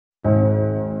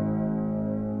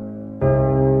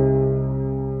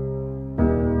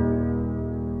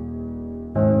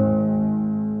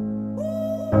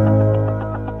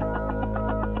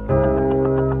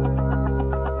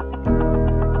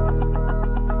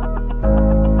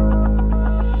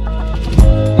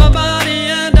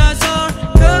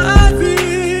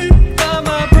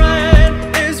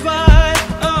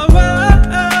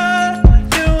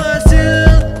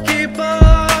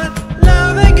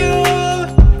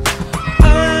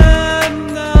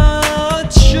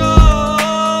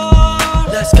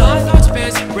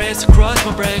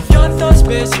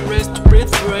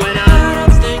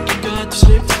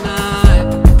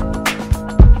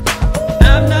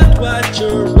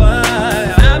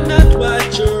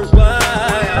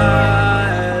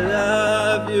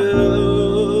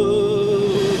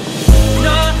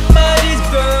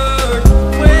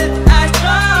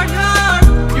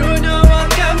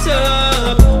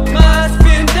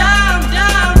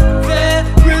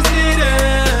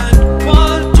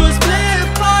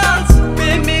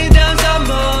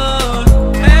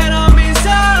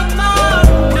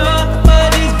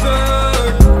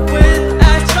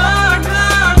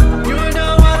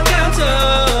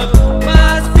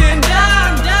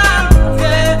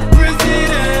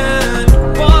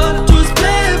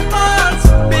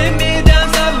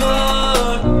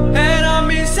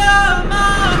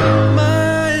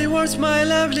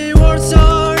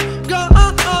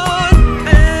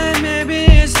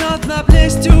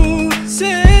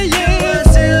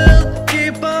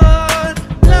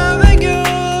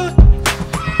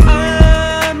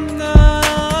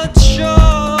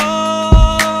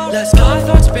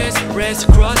space and race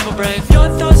across my brain. Your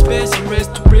thoughts space and race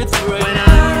to breathe through it. When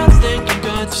I'm thinking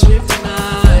going to sleep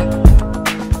tonight.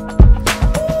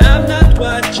 I'm not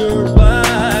what you're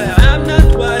why. I'm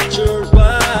not what you're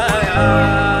why.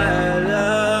 I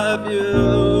love you.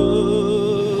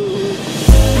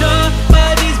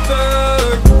 Nobody's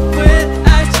bird with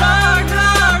a strong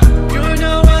heart. You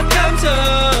know what comes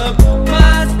up.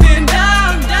 What's been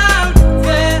down, down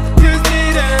there. You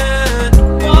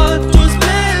didn't want to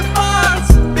split parts.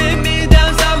 Beat me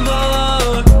down some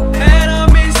more. And on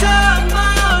me some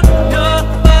more.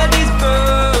 Nobody's bird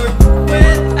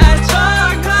with a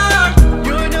strong heart.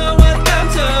 You know what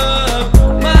comes up.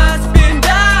 What's been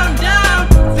down, down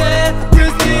there. You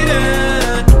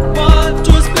didn't want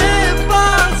to split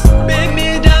parts. Beat me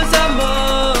down some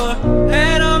more.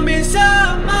 And on me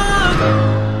some more.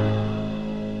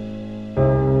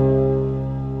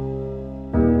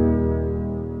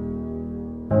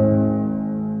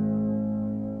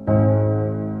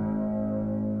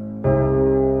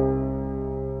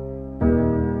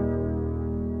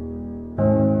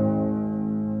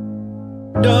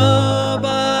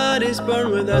 Nobody's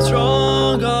born with a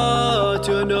strong heart.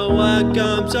 You know what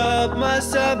comes up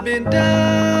must have been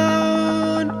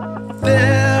down.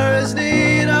 There is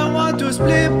need, I want to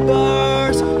split apart.